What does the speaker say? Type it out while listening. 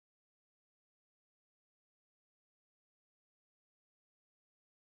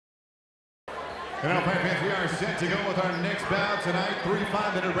And now, fans, we are set to go with our next bout tonight. 3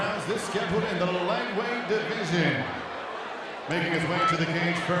 5-minute rounds, this scheduled in the lightweight division. Making his way to the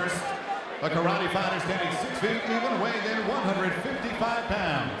cage first, a karate fighter standing 6 feet, even weighing in 155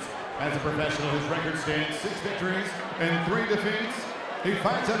 pounds. As a professional, his record stands 6 victories and 3 defeats. He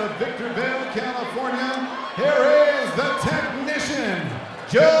fights out of Victorville, California. Here is the technician,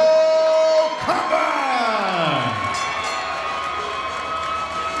 Joe Condon.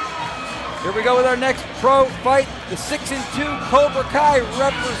 Here we go with our next pro fight, the 6'2" Cobra Kai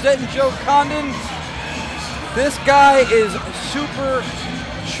representing Joe Condon. This guy is super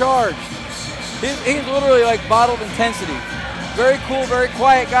charged. He's literally like bottled intensity. Very cool, very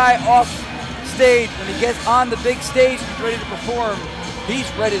quiet guy off stage. When he gets on the big stage and he's ready to perform,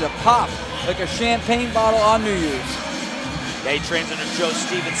 he's ready to pop like a champagne bottle on New Year's. Yeah, he trains under Joe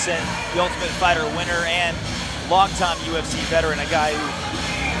Stevenson, the Ultimate Fighter winner and longtime UFC veteran, a guy who,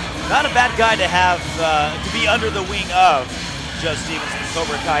 not a bad guy to have, to be under the wing of Joe Stevenson,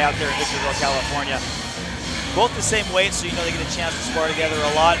 Cobra Kai out there in Victorville, California. Both the same weight, so you know they get a chance to spar together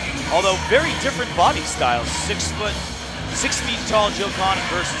a lot. Although very different body styles. 6 feet tall Joe Condon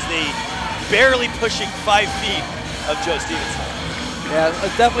versus the barely pushing 5 feet of Joe Stevenson. Yeah,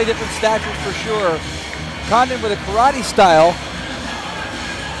 definitely different statures for sure. Condon with a karate style,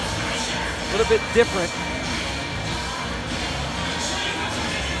 a little bit different.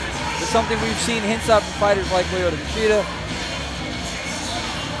 It's something we've seen hints of in fighters like Lyoto Machida.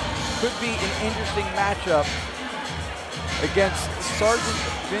 Could be an interesting matchup against Sergeant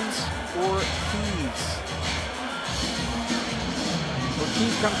Vince Ortiz.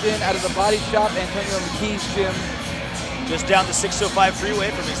 Ortiz comes in out of the body shop, Antonio McKee's gym. Just down the 605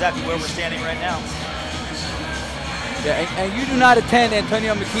 freeway from exactly where we're standing right now. Yeah, and you do not attend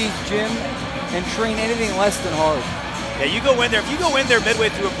Antonio McKee's gym and train anything less than hard. Yeah, you go in there. If you go in there midway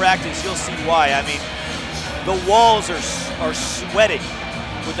through a practice, you'll see why. I mean, the walls are sweating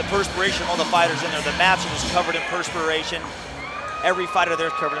with the perspiration of all the fighters in there. The mats are just covered in perspiration. Every fighter there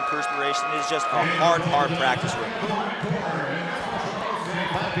is covered in perspiration. It is just a hard practice room.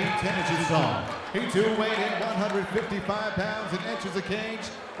 5 feet 10 inches tall. He too weighed in 155 pounds and enters the cage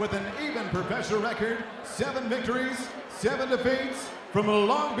with an even professional record, 7 victories, 7 defeats. From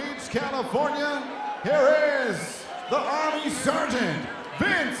Long Beach, California, here is the Army Sergeant,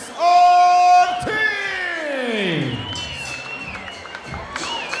 Vince Ortiz.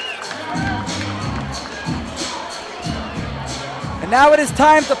 And now it is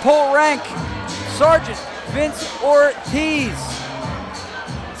time to pull rank. Sergeant Vince Ortiz,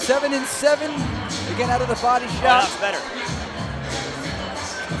 7-7, again out of the body shop. That's better.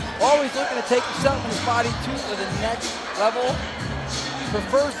 Always looking to take himself and his body to the next level.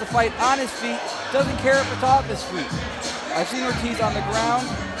 Prefers to fight on his feet, doesn't care if it's off his feet. I've seen Ortiz on the ground.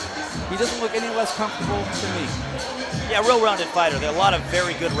 He doesn't look any less comfortable to me. Yeah, real-rounded fighter. There are a lot of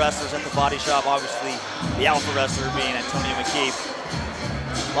very good wrestlers at the body shop. Obviously, the alpha wrestler being Antonio McKee.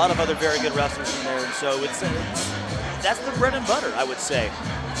 A lot of other very good wrestlers in there, and so that's the bread and butter, I would say.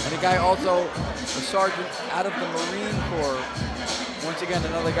 And a guy also, a sergeant out of the Marine Corps. Once again,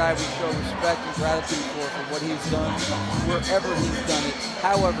 another guy we show respect and gratitude for what he's done, wherever he's done it,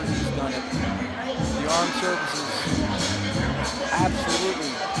 however he's done it. The armed services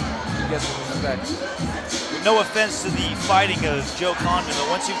absolutely gets the respect. No offense to the fighting of Joe Condon, but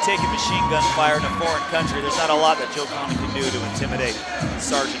once you've taken machine gun fire in a foreign country, there's not a lot that Joe Condon can do to intimidate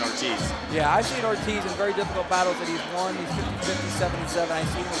Sergeant Ortiz. Yeah, I've seen Ortiz in very difficult battles that he's won. He's 50-50, 7-7. I've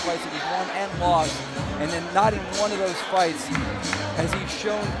seen him in fights that he's won and lost. And then not in one of those fights has he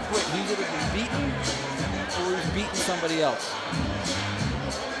shown quit. He's either been beaten or he's beaten somebody else.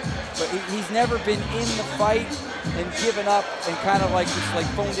 But he's never been in the fight and given up and kind of like just like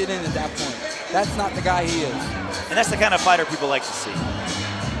phoned it in at that point. That's not the guy he is. And that's the kind of fighter people like to see.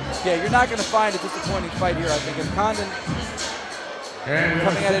 Yeah, you're not going to find a disappointing fight here, I think. If Condon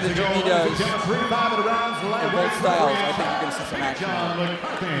coming at it as Jimmy does, in both styles, I think you're going to see some action.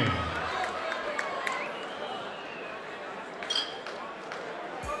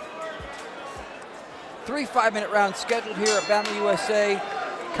 3 5-minute rounds scheduled here at Bamma USA.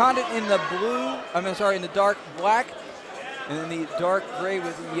 Condon in the blue, in the dark black, and then the dark gray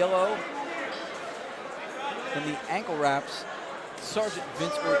with yellow. And the ankle wraps, Sergeant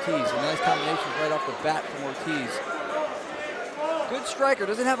Vince Ortiz. A nice combination right off the bat from Ortiz. Good striker,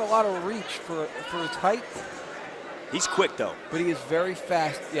 doesn't have a lot of reach for his height. He's quick though. But he is very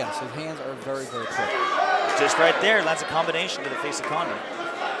fast. Yes, his hands are very, very quick. Just right there, that's a combination to the face of Condon.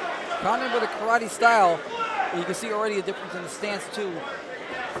 Condon with a karate style. You can see already a difference in the stance too.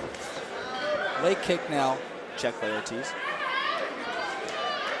 Leg kick now. Check by Ortiz.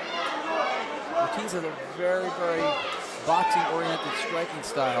 Ortiz has a very, very boxing-oriented striking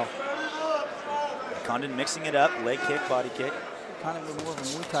style. Condon mixing it up, leg kick, body kick. Kind of more of a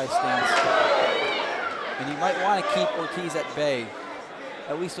Muay Thai stance. And you might want to keep Ortiz at bay,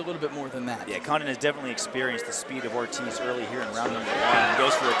 at least a little bit more than that. Yeah, Condon has definitely experienced the speed of Ortiz early here in round number 1. He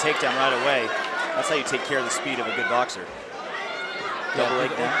goes for a takedown right away. That's how you take care of the speed of a good boxer. Double leg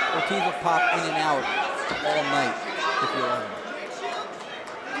down. Ortiz will pop in and out all night if you let him.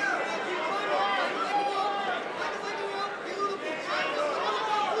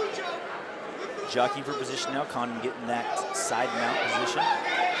 Jockeying for position now. Condon getting that side mount position.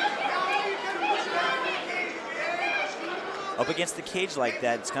 Up against the cage like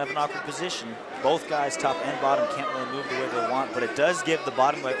that, it's kind of an awkward position. Both guys, top and bottom, can't really move the way they want, but it does give the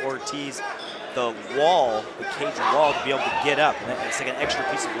bottom by Ortiz the wall, the cage wall, to be able to get up. And it's like an extra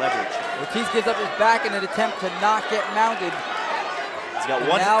piece of leverage. Ortiz gives up his back in an attempt to not get mounted. He's got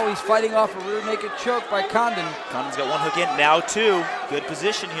one. Now he's fighting off a rear naked choke by Condon. Condon's got one hook in, now 2. Good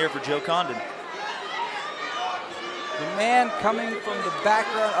position here for Joe Condon. The man coming from the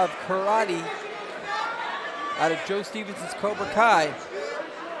background of karate out of Joe Stevenson's Cobra Kai.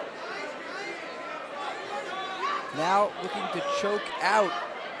 Now looking to choke out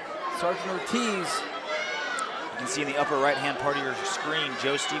Sergeant Ortiz. You can see in the upper right-hand part of your screen,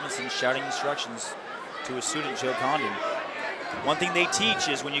 Joe Stevenson shouting instructions to his student, Joe Condon. One thing they teach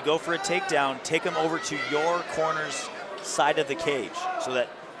is when you go for a takedown, take him over to your corner's side of the cage so that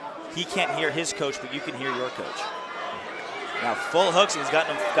he can't hear his coach, but you can hear your coach. Now full hooks, and he's got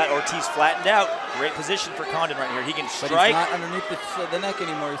Ortiz flattened out. Great position for Condon right here. He can strike. But he's not underneath the neck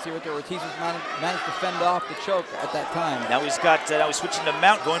anymore. You see what there, Ortiz has managed to fend off the choke at that time. Now he's got, now he's switching to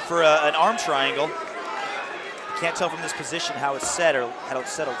mount, going for an arm triangle. Can't tell from this position how it's set, or how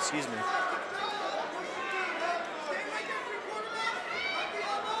it's settled, excuse me.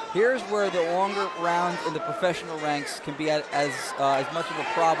 Here's where the longer rounds in the professional ranks can be as much of a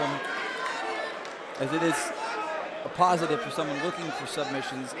problem as it is a positive for someone looking for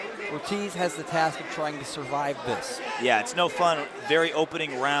submissions. Ortiz has the task of trying to survive this. Yeah, it's no fun. Very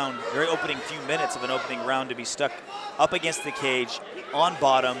opening round, very opening few minutes of an opening round to be stuck up against the cage on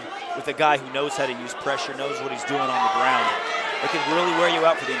bottom with a guy who knows how to use pressure, knows what he's doing on the ground. It can really wear you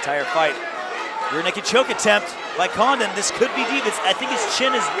out for the entire fight. Rear naked choke attempt by Condon. This could be deep. I think his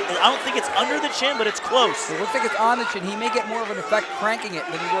chin is, I don't think it's under the chin, but it's close. It looks like it's on the chin. He may get more of an effect cranking it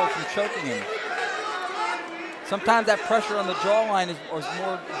than he will from choking him. Sometimes that pressure on the jawline is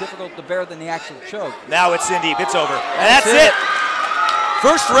more difficult to bear than the actual choke. Now it's in deep, it's over. And that's it.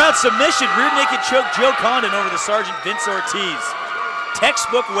 First round submission, rear naked choke, Joe Condon over the Sergeant Vince Ortiz.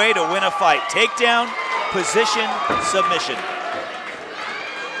 Textbook way to win a fight. Takedown, position, submission.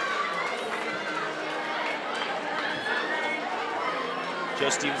 Joe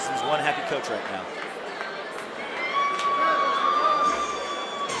Stevenson's one happy coach right now.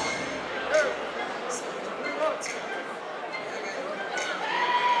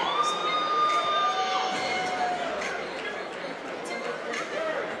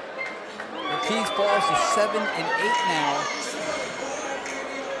 Ortiz falls to 7 and 8 now.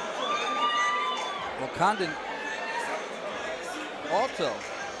 Well, Condon also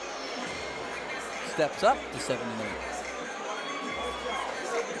steps up to 7 and 8.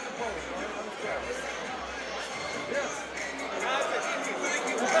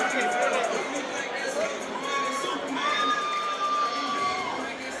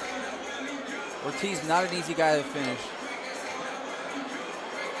 Ortiz, not an easy guy to finish.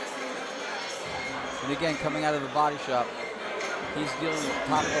 And again, coming out of the body shop, he's dealing with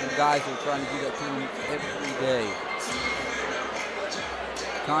top-level guys who are trying to do that to him every day.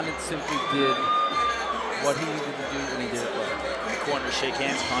 Condon simply did what he needed to do, and he did it well. In the corner, shake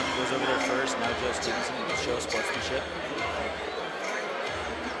hands. Condon goes over there first. Now Joe Stevenson will show sportsmanship.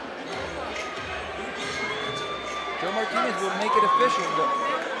 Joe Martinez will make it official, but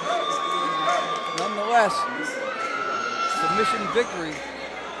nonetheless, submission victory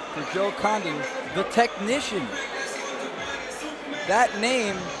for Joe Condon, the technician. That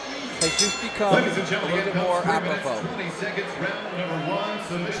name has just become a little bit more apropos. 20 seconds, round number 1,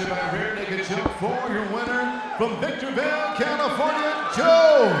 submission by rear naked choke for your winner from Victorville, California,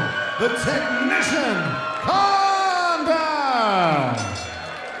 Joe, the technician, Condon.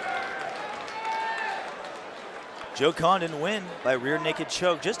 Joe Condon win by rear naked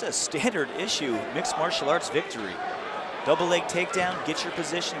choke. Just a standard issue mixed martial arts victory. Double leg takedown, get your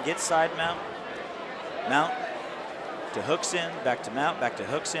position, get side mount. Mount to hooks in, back to mount, back to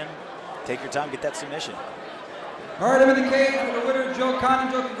hooks in. Take your time, get that submission. All right, I'm in the cage with the winner, Joe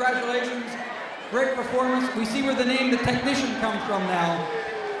Condon. Joe, congratulations. Great performance. We see where the name, the technician, comes from now.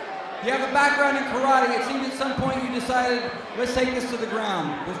 You have a background in karate. It seems at some point you decided, let's take this to the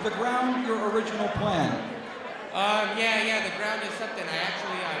ground. Was the ground your original plan? Yeah, the ground is something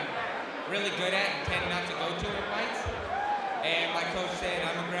I'm really good at and tend not to go to in fights. And my coach said,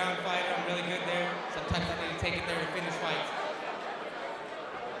 I'm a ground fighter, I'm really good there. Sometimes I need to take it there to finish fights.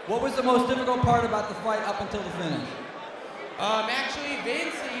 What was the most difficult part about the fight up until the finish? Actually,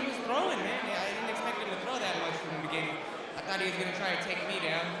 Vince, he was throwing, man. I didn't expect him to throw that much from the beginning. I thought he was going to try to take me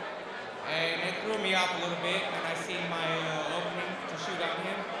down. And it threw me off a little bit when I seen my opening to shoot on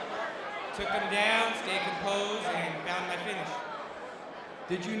him. Took him down, stayed composed, and found my finish.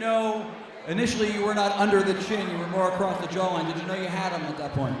 Did you know, initially you were not under the chin, you were more across the jawline. Did you know you had him at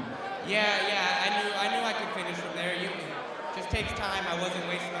that point? Yeah, I knew I could finish from there. It just takes time. I wasn't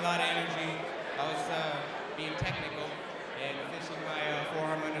wasting a lot of energy. I was being technical and finishing my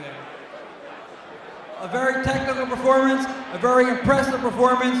forearm under there. A very technical performance, a very impressive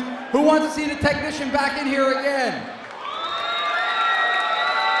performance. Who wants to see the technician back in here again?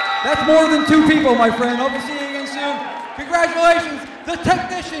 That's more than 2 people, my friend. Hope to see you again soon. Congratulations, the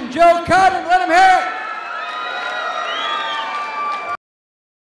technician, Joe Condon. Let him hear it.